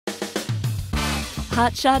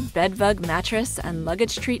Hotshot Bedbug Mattress and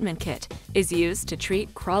Luggage Treatment Kit is used to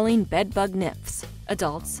treat crawling bedbug nymphs,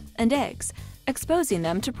 adults, and eggs, exposing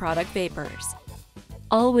them to product vapors.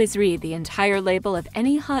 Always read the entire label of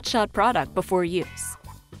any Hotshot product before use.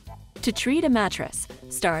 To treat a mattress,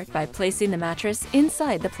 start by placing the mattress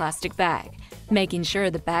inside the plastic bag, making sure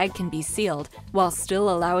the bag can be sealed while still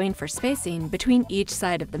allowing for spacing between each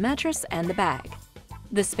side of the mattress and the bag.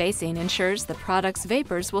 The spacing ensures the product's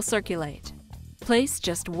vapors will circulate. Place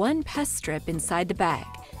just one pest strip inside the bag,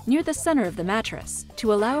 near the center of the mattress,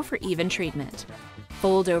 to allow for even treatment.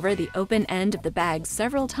 Fold over the open end of the bag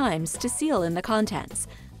several times to seal in the contents,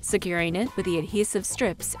 securing it with the adhesive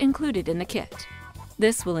strips included in the kit.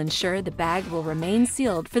 This will ensure the bag will remain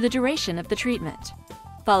sealed for the duration of the treatment.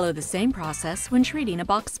 Follow the same process when treating a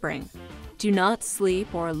box spring. Do not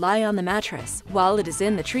sleep or lie on the mattress while it is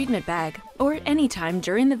in the treatment bag or any time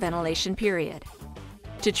during the ventilation period.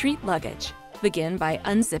 To treat luggage, begin by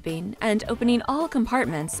unzipping and opening all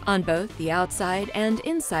compartments on both the outside and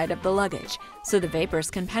inside of the luggage so the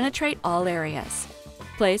vapors can penetrate all areas.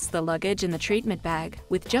 Place the luggage in the treatment bag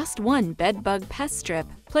with just one bedbug pest strip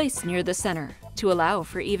placed near the center to allow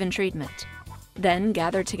for even treatment. Then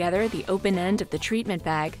gather together the open end of the treatment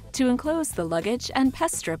bag to enclose the luggage and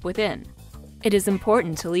pest strip within. It is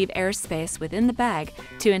important to leave airspace within the bag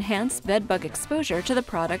to enhance bedbug exposure to the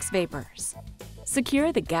product's vapors.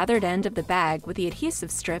 Secure the gathered end of the bag with the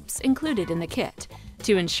adhesive strips included in the kit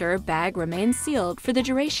to ensure bag remains sealed for the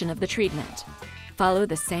duration of the treatment. Follow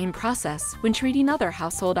the same process when treating other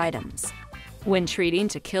household items. When treating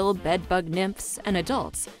to kill bedbug nymphs and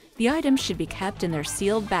adults, the items should be kept in their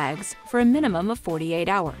sealed bags for a minimum of 48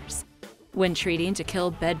 hours. When treating to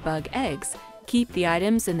kill bedbug eggs, keep the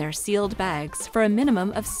items in their sealed bags for a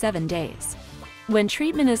minimum of 7 days. When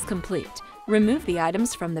treatment is complete, remove the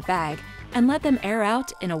items from the bag and let them air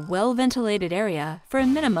out in a well-ventilated area for a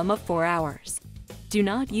minimum of 4 hours. Do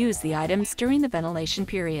not use the items during the ventilation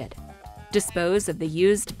period. Dispose of the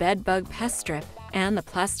used bedbug pest strip and the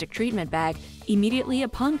plastic treatment bag immediately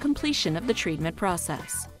upon completion of the treatment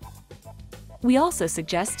process. We also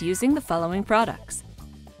suggest using the following products: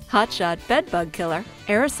 Hotshot Bedbug Killer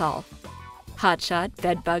Aerosol, Hotshot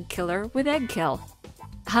Bedbug Killer with Egg Kill,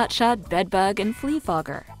 Hotshot Bedbug and Flea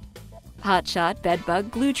Fogger, Hotshot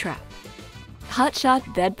Bedbug Glue Trap,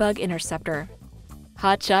 Hotshot Bedbug Interceptor,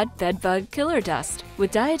 Hotshot Bedbug Killer Dust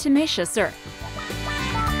with Diatomaceous Earth,